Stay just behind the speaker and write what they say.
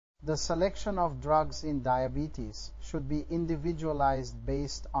The selection of drugs in diabetes should be individualized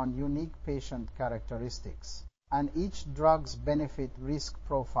based on unique patient characteristics and each drug's benefit-risk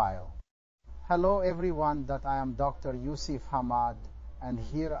profile. Hello everyone, I am Dr. Yusuf Hamad, and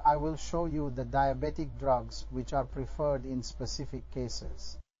here I will show you the diabetic drugs which are preferred in specific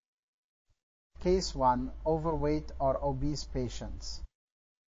cases. Case 1. Overweight or obese patients.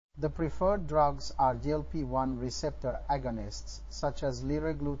 The preferred drugs are GLP-1 receptor agonists such as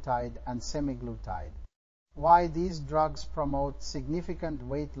liraglutide and semaglutide. Why these drugs promote significant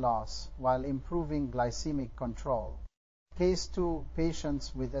weight loss while improving glycemic control. Case 2.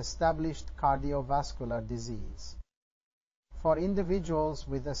 Patients with established cardiovascular disease. For individuals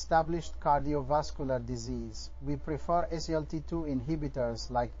with established cardiovascular disease, we prefer SGLT2 inhibitors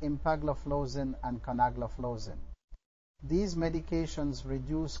like empagliflozin and canagliflozin. These medications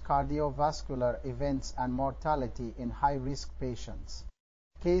reduce cardiovascular events and mortality in high-risk patients.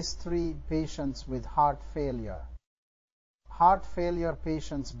 Case 3. Patients with heart failure. Heart failure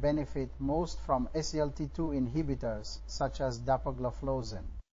patients benefit most from SGLT2 inhibitors such as dapagliflozin.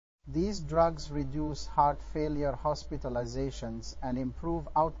 These drugs reduce heart failure hospitalizations and improve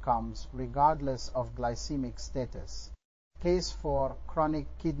outcomes regardless of glycemic status. Case 4. Chronic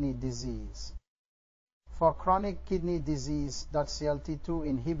kidney disease. For chronic kidney disease, SGLT2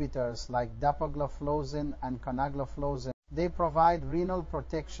 inhibitors like dapagliflozin and canagliflozin, they provide renal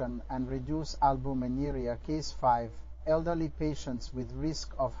protection and reduce albuminuria. Case 5. Elderly patients with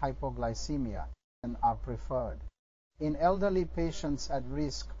risk of hypoglycemia are preferred. In elderly patients at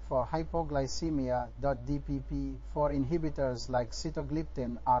risk for hypoglycemia, DPP-4 inhibitors like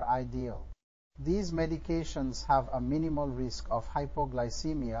sitagliptin are ideal. These medications have a minimal risk of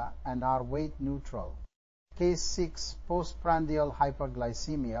hypoglycemia and are weight neutral. Case 6. Postprandial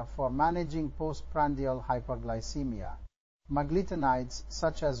hyperglycemia. For managing postprandial hyperglycemia, maglitinides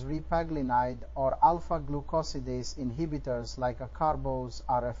such as repaglinide or alpha-glucosidase inhibitors like acarbose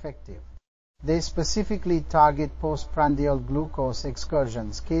are effective. They specifically target postprandial glucose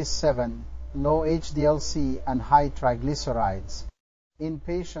excursions. Case 7. Low HDL-C and high triglycerides. In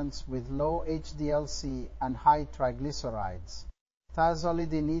patients with low HDL-C and high triglycerides,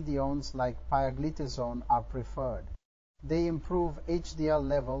 thiazolidinediones like pioglitazone are preferred. They improve HDL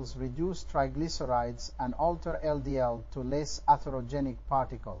levels, reduce triglycerides, and alter LDL to less atherogenic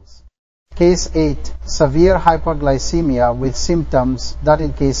particles. Case 8. Severe hyperglycemia with symptoms.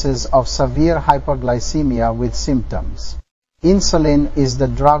 In cases of severe hyperglycemia with symptoms, insulin is the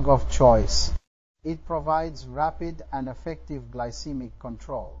drug of choice. It provides rapid and effective glycemic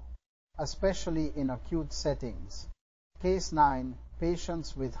control, especially in acute settings. Case 9.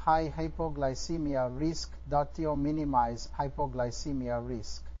 Patients with high hypoglycemia risk. To minimize hypoglycemia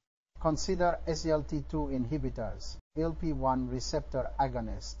risk, consider SGLT2 inhibitors, GLP-1 receptor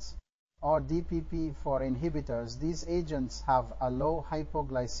agonists, or DPP-4 inhibitors. These agents have a low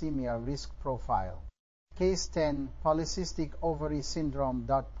hypoglycemia risk profile. Case 10. Polycystic ovary syndrome.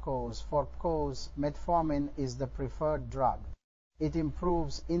 PCOS. For PCOS, metformin is the preferred drug. It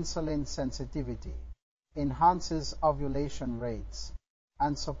improves insulin sensitivity, enhances ovulation rates,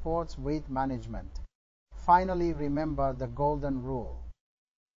 and supports weight management. Finally, remember the golden rule.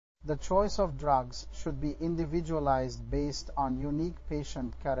 The choice of drugs should be individualized based on unique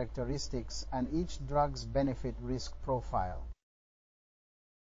patient characteristics and each drug's benefit-risk profile.